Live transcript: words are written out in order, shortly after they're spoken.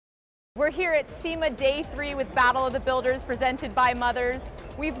We're here at SEMA Day 3 with Battle of the Builders presented by Mothers.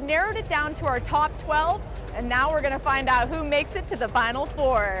 We've narrowed it down to our top 12, and now we're going to find out who makes it to the Final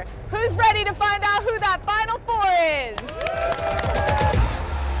Four. Who's ready to find out who that Final Four is?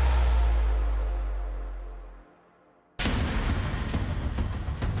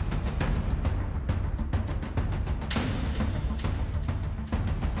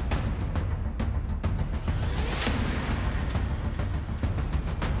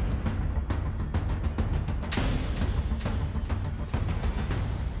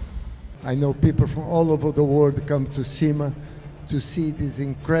 I know people from all over the world come to SEMA to see these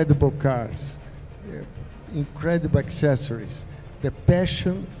incredible cars, incredible accessories. The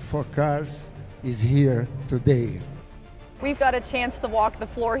passion for cars is here today. We've got a chance to walk the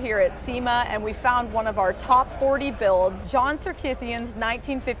floor here at SEMA, and we found one of our top 40 builds, John Sarkissian's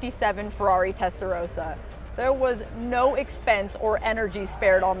 1957 Ferrari Testarossa. There was no expense or energy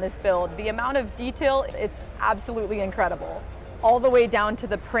spared on this build. The amount of detail, it's absolutely incredible. All the way down to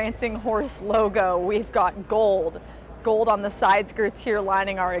the prancing horse logo, we've got gold on the side skirts here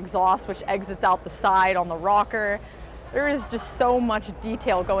lining our exhaust, which exits out the side on the rocker. There is just so much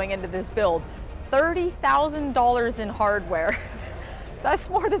detail going into this build. $30,000 in hardware. That's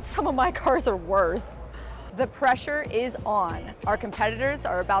more than some of my cars are worth. The pressure is on. Our competitors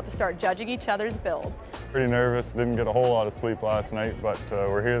are about to start judging each other's builds. Pretty nervous, didn't get a whole lot of sleep last night, but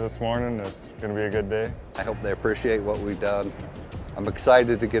we're here this morning. It's going to be a good day. I hope they appreciate what we've done. I'm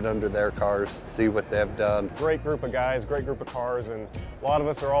excited to get under their cars, see what they've done. Great group of guys, great group of cars, and a lot of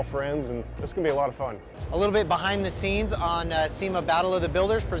us are all friends, and this is going to be a lot of fun. A little bit behind the scenes on SEMA Battle of the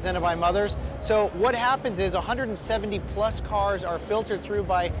Builders presented by Mothers. So what happens is 170 plus cars are filtered through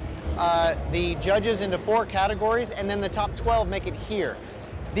by the judges into 4 categories, and then the top 12 make it here.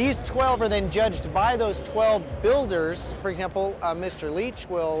 These 12 are then judged by those 12 builders. For example, Mr. Leach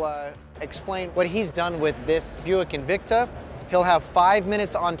will explain what he's done with this Buick Invicta. He'll have 5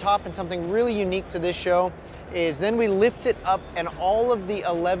 minutes on top, and something really unique to this show is then we lift it up and all of the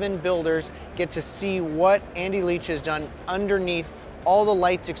 11 builders get to see what Andy Leach has done underneath, all the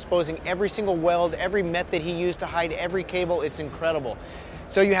lights exposing every single weld, every method he used to hide every cable. It's incredible.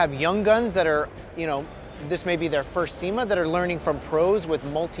 So you have young guns that are, this may be their first SEMA, that are learning from pros with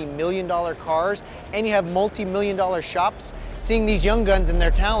multi-million-dollar cars, and you have multi-million-dollar shops seeing these young guns and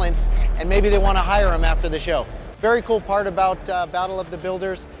their talents, and maybe they want to hire them after the show. It's a very cool part about Battle of the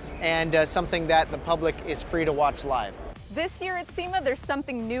Builders, and something that the public is free to watch live. This year at SEMA, there's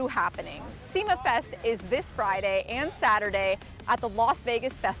something new happening. SEMA Fest is this Friday and Saturday at the Las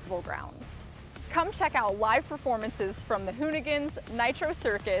Vegas Festival Grounds. Come check out live performances from the Hoonigans, Nitro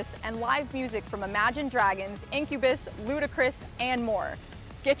Circus, and live music from Imagine Dragons, Incubus, Ludacris, and more.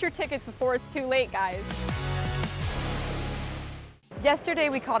 Get your tickets before it's too late, guys. Yesterday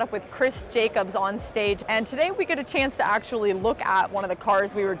we caught up with Chris Jacobs on stage, and today we get a chance to actually look at one of the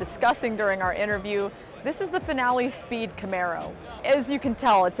cars we were discussing during our interview. This is the Finale Speed Camaro. As you can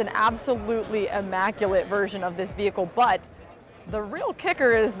tell, it's an absolutely immaculate version of this vehicle, but the real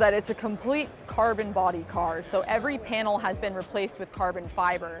kicker is that it's a complete carbon body car, so every panel has been replaced with carbon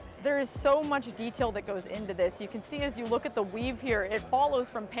fiber. There is so much detail that goes into this. You can see as you look at the weave here, it follows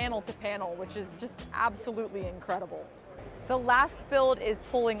from panel to panel, which is just absolutely incredible. The last build is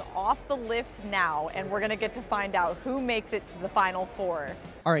pulling off the lift now, and we're gonna get to find out who makes it to the Final Four.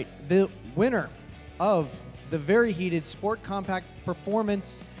 All right, the winner of the very heated Sport Compact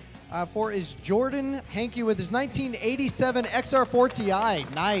Performance is Jordan Hankey with his 1987 XR4 Ti.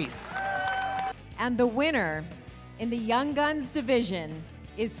 Nice. And the winner in the Young Guns division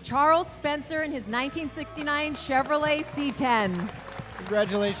is Charles Spencer in his 1969 Chevrolet C10.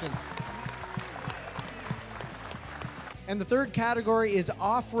 Congratulations. And the third category is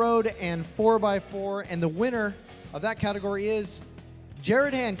off-road and 4x4, and the winner of that category is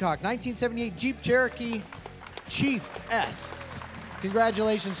Jared Hancock, 1978 Jeep Cherokee Chief S.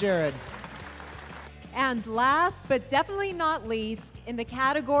 Congratulations, Jared. And last but definitely not least, in the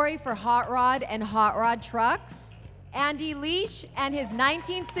category for hot rod and hot rod trucks, Andy Leach and his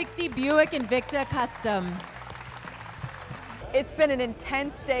 1960 Buick Invicta Custom. It's been an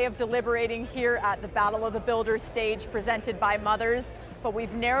intense day of deliberating here at the Battle of the Builders stage presented by Mothers, but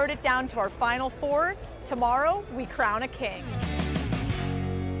we've narrowed it down to our Final Four. Tomorrow, we crown a king.